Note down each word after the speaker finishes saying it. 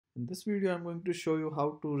In this video, I'm going to show you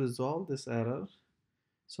how to resolve this error.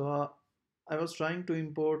 So I was trying to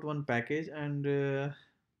import one package and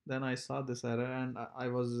then I saw this error and I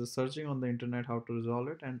was searching on the internet how to resolve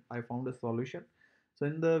it and I found a solution. So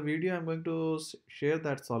in the video, I'm going to share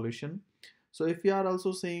that solution. So if you are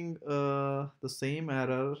also seeing the same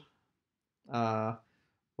error uh,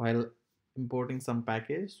 while importing some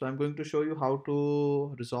package, so I'm going to show you how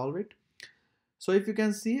to resolve it. So if you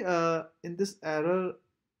can see in this error,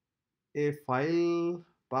 a file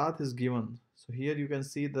path is given. So here you can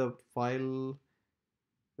see the file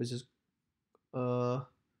which is uh,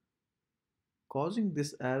 causing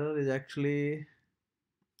this error is actually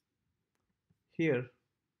here.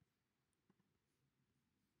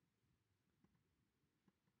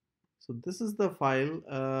 So this is the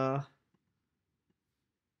file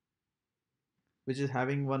which is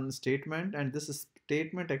having one statement, and this is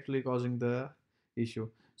statement actually causing the issue.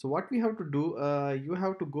 So what we have to do, you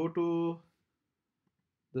have to go to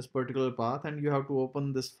this particular path and you have to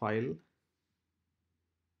open this file.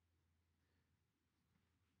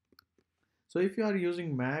 So if you are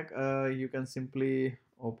using Mac, you can simply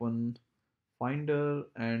open Finder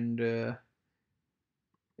and in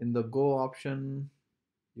the Go option,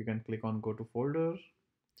 you can click on Go to Folder.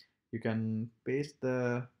 You can paste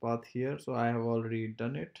the path here. So I have already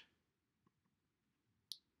done it.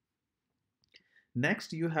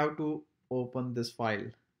 Next, you have to open this file,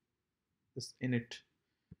 this init.py.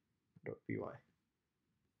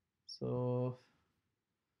 So,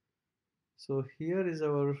 so here is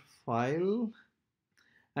our file.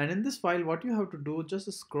 And in this file, what you have to do,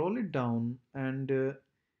 just scroll it down and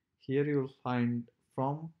here you'll find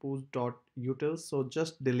from pooch.utils. So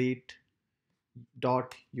just delete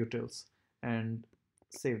 .utils and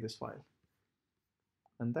save this file.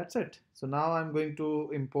 And that's it. So now I'm going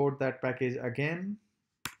to import that package again,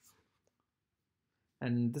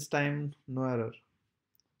 and this time no error.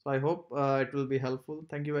 So I hope it will be helpful.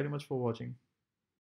 Thank you very much for watching.